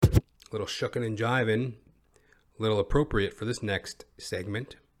little shucking and jiving, a little appropriate for this next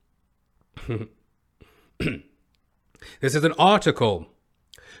segment. This is an article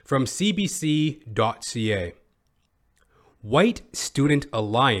from cbc.ca. White Student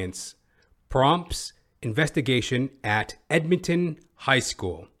Alliance prompts investigation at Edmonton High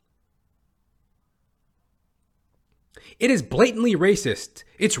School. It is blatantly racist.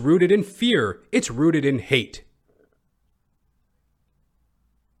 It's rooted in fear. It's rooted in hate.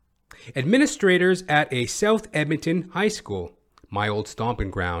 Administrators at a South Edmonton high school, my old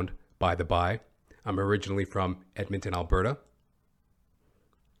stomping ground, by the by. I'm originally from Edmonton, Alberta.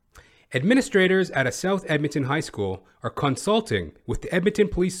 Administrators at a South Edmonton high school are consulting with the Edmonton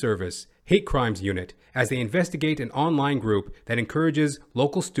Police Service Hate Crimes Unit as they investigate an online group that encourages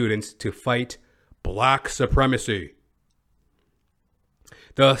local students to fight black supremacy.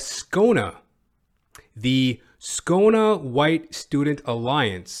 The Scona White Student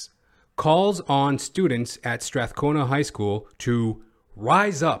Alliance calls on students at Strathcona High School to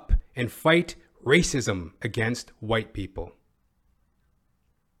rise up and fight racism against white people.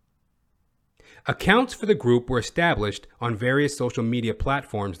 Accounts for the group were established on various social media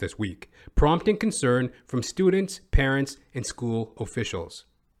platforms this week, prompting concern from students, parents, and school officials.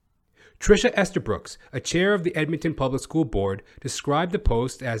 Tricia Estabrooks, a chair of the Edmonton Public School Board, described the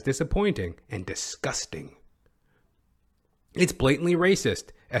post as disappointing and disgusting. It's blatantly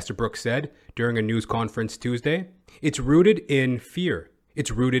racist, Estabrooks said during a news conference Tuesday. It's rooted in fear.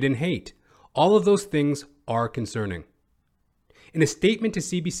 It's rooted in hate. All of those things are concerning. In a statement to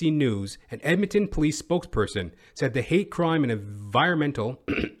CBC News, an Edmonton police spokesperson said the hate crime and environmental...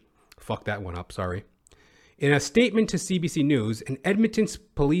 fuck that one up, sorry. In a statement to CBC News, an Edmonton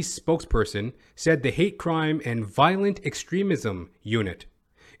police spokesperson said the Hate Crime and Violent Extremism Unit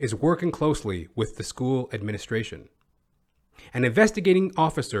is working closely with the school administration. An investigating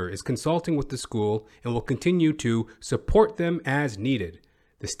officer is consulting with the school and will continue to support them as needed,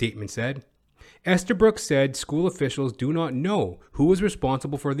 the statement said. Estabrooks said school officials do not know who is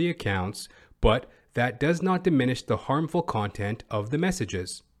responsible for the accounts, but that does not diminish the harmful content of the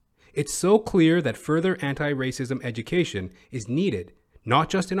messages. It's so clear that further anti-racism education is needed, not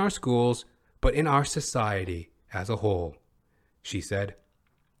just in our schools, but in our society as a whole, she said.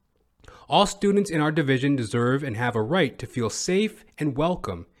 All students in our division deserve and have a right to feel safe and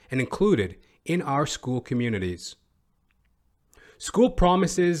welcome and included in our school communities. School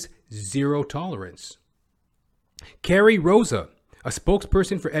promises zero tolerance. Carrie Rosa, a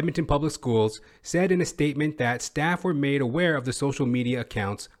spokesperson for Edmonton Public Schools, said in a statement that staff were made aware of the social media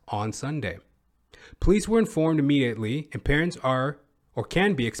accounts on Sunday. Police were informed immediately, and parents are or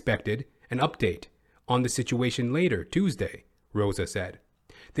can be expected an update on the situation later Tuesday, Rosa said.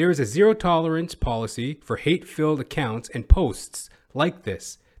 There is a zero tolerance policy for hate-filled accounts and posts like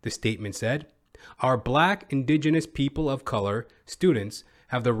this, the statement said. Our Black, Indigenous, people of color students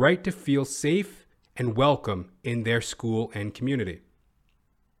have the right to feel safe and welcome in their school and community.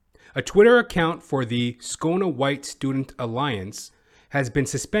 A Twitter account for the Scona White Student Alliance has been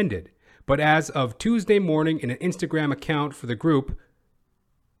suspended, but as of Tuesday morning, an Instagram account for the group,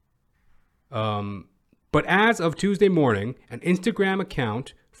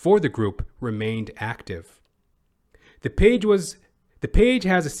 remained active. The page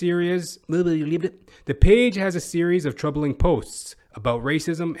has a series of troubling posts about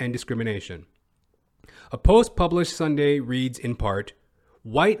racism and discrimination. A post published Sunday reads in part,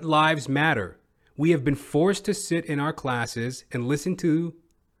 "White lives matter. We have been forced to sit in our classes and listen to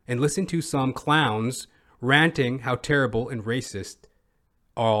some clowns ranting how terrible and racist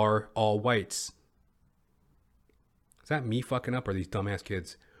are all whites." Is that me fucking up or these dumbass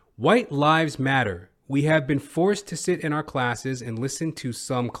kids? White lives matter. We have been forced to sit in our classes and listen to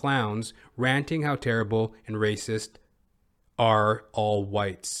some clowns ranting how terrible and racist are all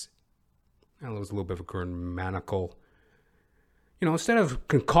whites. That was a little bit of a grammatical. Instead of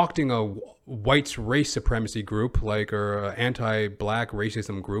concocting a whites race supremacy group, or an anti-black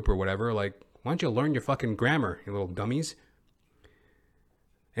racism group or whatever, why don't you learn your fucking grammar, you little dummies?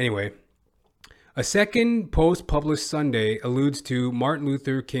 Anyway, a second post published Sunday alludes to Martin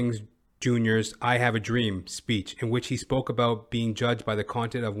Luther King Jr.'s I Have a Dream speech, in which he spoke about being judged by the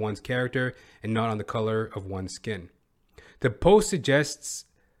content of one's character and not on the color of one's skin. The post suggests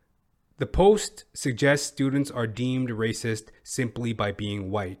students are deemed racist simply by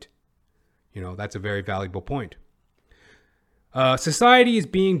being white. That's a very valuable point. Society is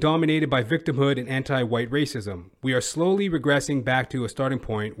being dominated by victimhood and anti-white racism. We are slowly regressing back to a starting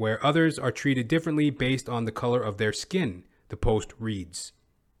point where others are treated differently based on the color of their skin, the post reads.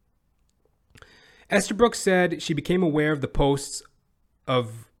 Estabrooks said she became aware of the posts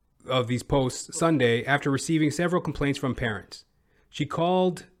of of these posts Sunday after receiving several complaints from parents. She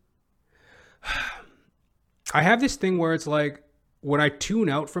called... I have this thing where it's like, when I tune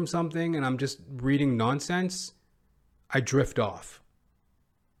out from something and I'm just reading nonsense, I drift off.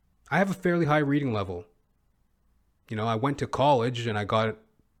 I have a fairly high reading level. You know, I went to college and I got,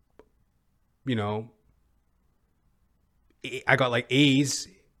 you know, I got like A's,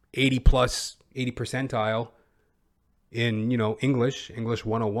 80 plus, 80 percentile in, you know, English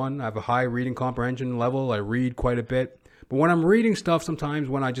 101. I have a high reading comprehension level. I read quite a bit. But when I'm reading stuff, sometimes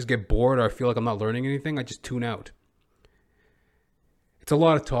when I just get bored or I feel like I'm not learning anything, I just tune out. It's a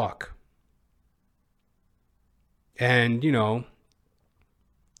lot of talk. And, you know,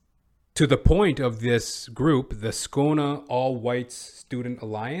 to the point of this group, the SCONA All Whites Student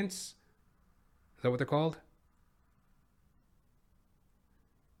Alliance, is that what they're called?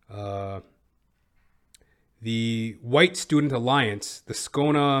 The White Student Alliance, the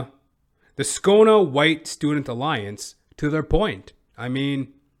SCONA White Student Alliance, to their point. I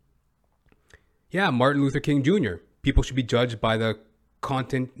mean, yeah, Martin Luther King Jr. People should be judged by the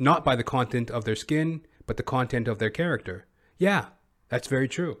content, not by the content of their skin, but the content of their character. Yeah, that's very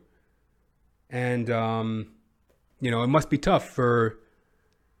true. And, you know, it must be tough for,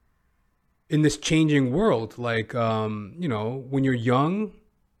 in this changing world, like, you know, when you're young,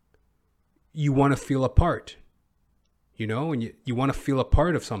 you want to feel a part, you know, and you want to feel a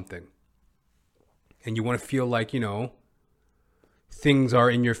part of something. And you want to feel like, you know, things are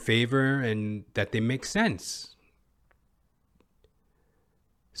in your favor and that they make sense.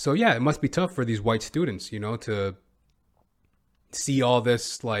 So yeah, it must be tough for these white students, you know, to see all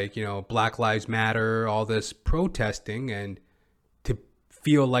this, like, you know, Black Lives Matter, all this protesting, and to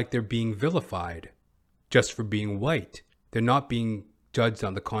feel like they're being vilified just for being white. They're not being judged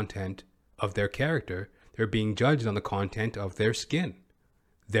on the content of their character. They're being judged on the content of their skin.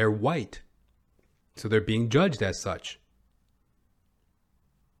 They're white. So they're being judged as such.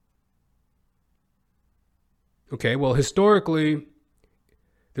 Okay, well, historically,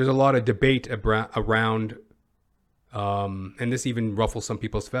 there's a lot of debate around, and this even ruffles some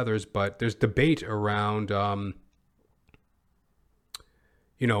people's feathers, but there's debate around,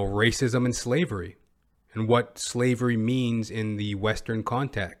 you know, racism and slavery, and what slavery means in the Western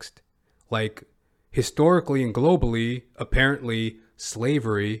context. Like, historically and globally, apparently,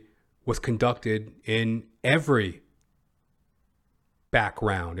 slavery was conducted in every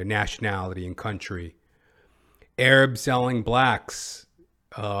background and nationality and country. Arabs selling blacks,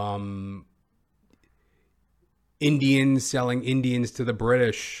 Indians selling Indians to the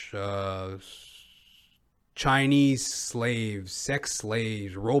British, Chinese slaves, sex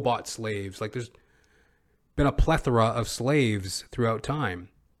slaves, robot slaves. Like, there's been a plethora of slaves throughout time.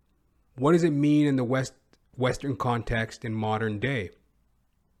 What does it mean in the Western context in modern day?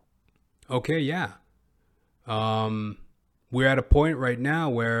 Okay, yeah. We're at a point right now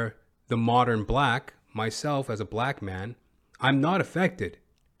where the modern black, myself as a black man, I'm not affected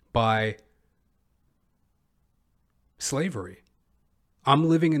by slavery. I'm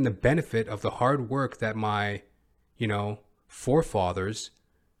living in the benefit of the hard work that my, you know, forefathers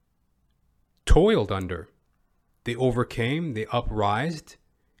toiled under. They overcame, they uprised,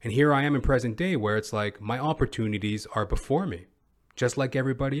 and here I am in present day where it's like my opportunities are before me, just like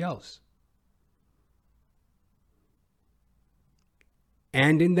everybody else.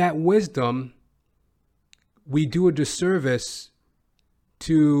 And in that wisdom, we do a disservice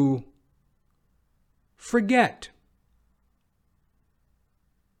to forget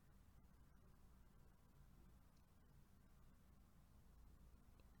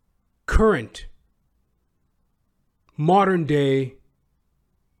current, modern day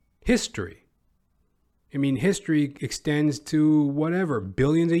history. I mean, history extends to whatever,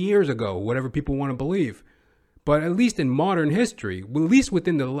 billions of years ago, whatever people want to believe. But at least in modern history, at least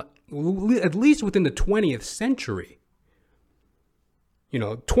within the 20th century, you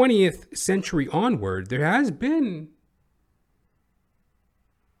know, 20th century onward, there has been,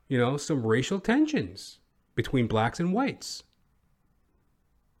 you know, some racial tensions between blacks and whites.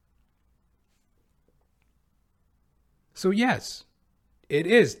 So yes, it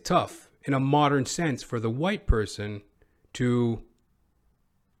is tough in a modern sense for the white person to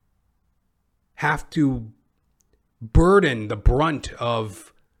have to burden the brunt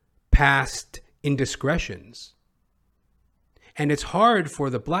of past indiscretions. And it's hard for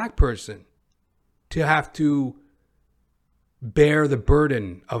the black person to have to bear the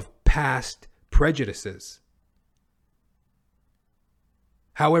burden of past prejudices.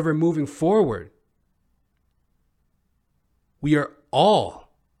 However, moving forward, we are all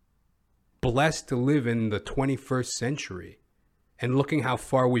blessed to live in the 21st century. and looking how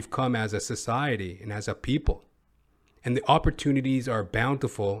far we've come as a society and as a people. And the opportunities are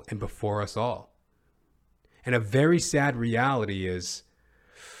bountiful and before us all. And a very sad reality is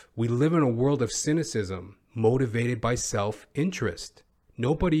we live in a world of cynicism motivated by self-interest.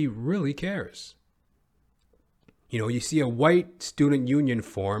 Nobody really cares. You know, you see a white student union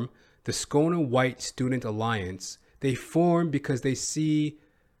form, the Scona White Student Alliance. They form because they see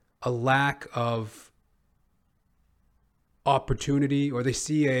a lack of opportunity, or they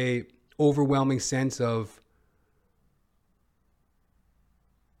see a overwhelming sense of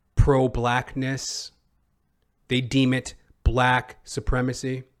pro-blackness. They deem it black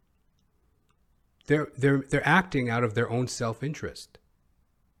supremacy. They're acting out of their own self-interest.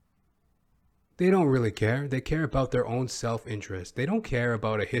 They don't really care. They care about their own self-interest. They don't care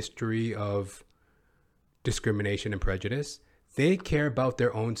about a history of discrimination and prejudice. They care about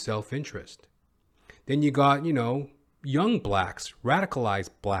their own self-interest. Then you got, young blacks, radicalized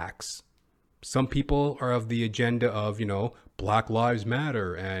blacks. Some people are of the agenda of, Black Lives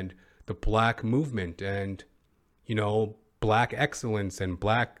Matter and the black movement and, black excellence and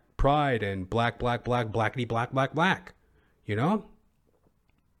black pride and blackity, black.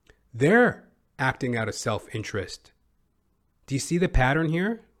 They're acting out of self-interest. Do you see the pattern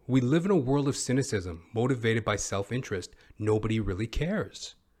here? We live in a world of cynicism motivated by self-interest. Nobody really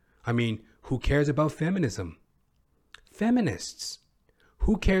cares. I mean, who cares about feminism? Feminists.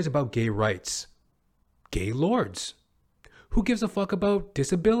 Who cares about gay rights? Gay lords. Who gives a fuck about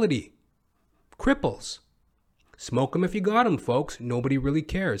disability? Cripples. Smoke them if you got them, folks. Nobody really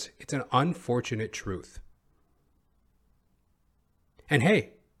cares. It's an unfortunate truth. And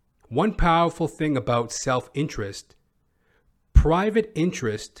hey, one powerful thing about self-interest, private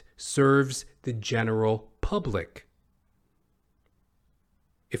interest serves the general public.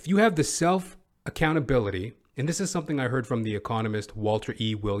 If you have the self-accountability, and this is something I heard from the economist Walter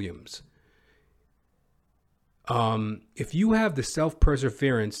E. Williams, if you have the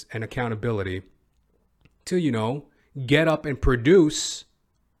self-perseverance and accountability to, get up and produce,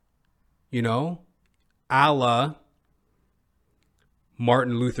 a la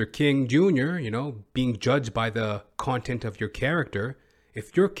Martin Luther King Jr., being judged by the content of your character,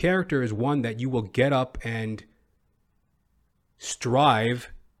 if your character is one that you will get up and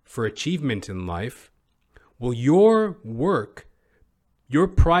strive for achievement in life, well, your work, your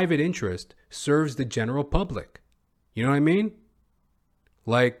private interest serves the general public. You know what I mean?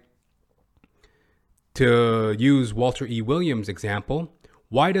 Like, to use Walter E. Williams' example,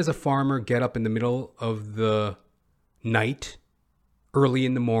 why does a farmer get up in the middle of the night, early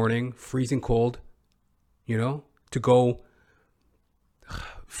in the morning, freezing cold, to go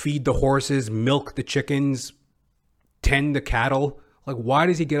feed the horses, milk the chickens, tend the cattle? Like, why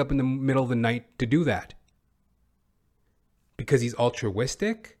does he get up in the middle of the night to do that? Because he's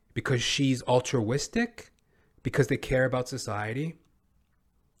altruistic? Because she's altruistic? Because they care about society?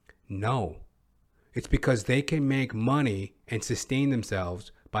 No. It's because they can make money and sustain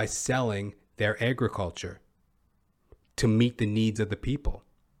themselves by selling their agriculture to meet the needs of the people.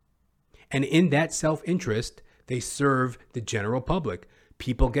 And in that self-interest, they serve the general public.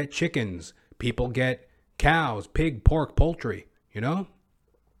 People get chickens. People get cows, pig, pork, poultry, So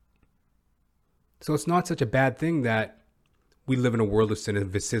it's not such a bad thing that we live in a world of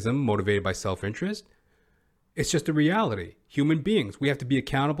cynicism motivated by self-interest. It's just a reality. Human beings, we have to be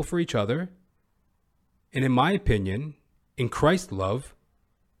accountable for each other. And in my opinion, in Christ's love,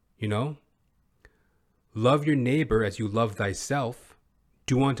 love your neighbor as you love thyself.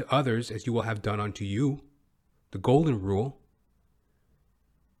 Do unto others as you will have done unto you. The golden rule.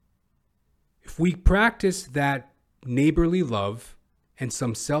 If we practice that neighborly love and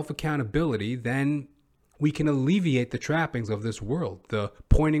some self-accountability, then we can alleviate the trappings of this world, the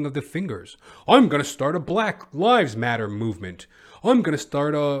pointing of the fingers. I'm going to start a Black Lives Matter movement. I'm going to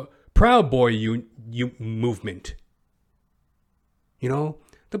start a Proud Boy movement. The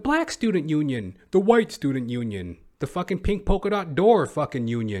Black Student Union, the White Student Union, the fucking pink polka dot door fucking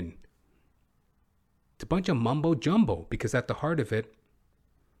union. It's a bunch of mumbo jumbo because at the heart of it,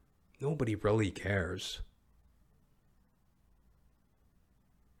 nobody really cares.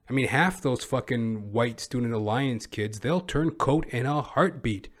 I mean, half those fucking White Student Alliance kids, they'll turn coat in a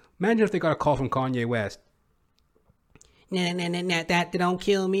heartbeat. Imagine if they got a call from Kanye West. Nah, that don't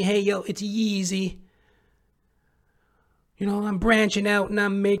kill me. Hey, yo, it's Yeezy. I'm branching out and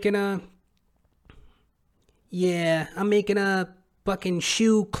I'm making a fucking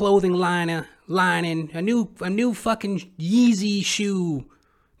shoe clothing lining, a new fucking Yeezy shoe.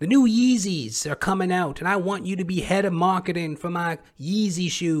 The new Yeezys are coming out, and I want you to be head of marketing for my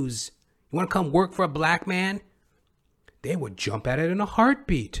Yeezy shoes. You want to come work for a black man? they would jump at it in a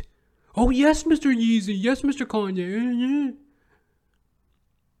heartbeat. Oh, yes, Mr. Yeezy. Yes, Mr. Kanye.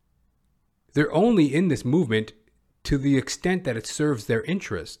 They're only in this movement to the extent that it serves their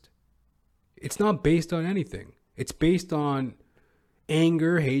interest. It's not based on anything. It's based on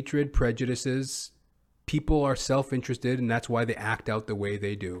anger, hatred, prejudices. People are self-interested, and that's why they act out the way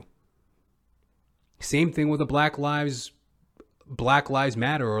they do. Same thing with a Black Lives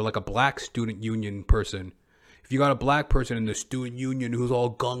Matter or like a black student union person. If you got a black person in the student union who's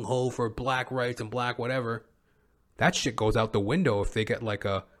all gung-ho for black rights and black whatever, that shit goes out the window if they get like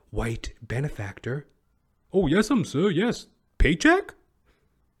a white benefactor. Oh, yes, sir. Yes. Paycheck?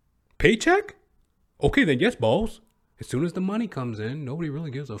 Paycheck? Okay, then yes, balls. As soon as the money comes in, nobody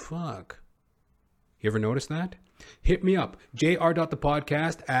really gives a fuck. You ever notice that? Hit me up,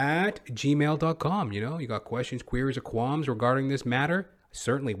 jr.thepodcast@gmail.com. You got questions, queries, or qualms regarding this matter? I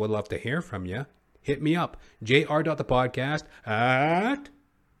certainly would love to hear from you. Hit me up,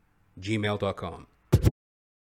 jr.thepodcast@gmail.com.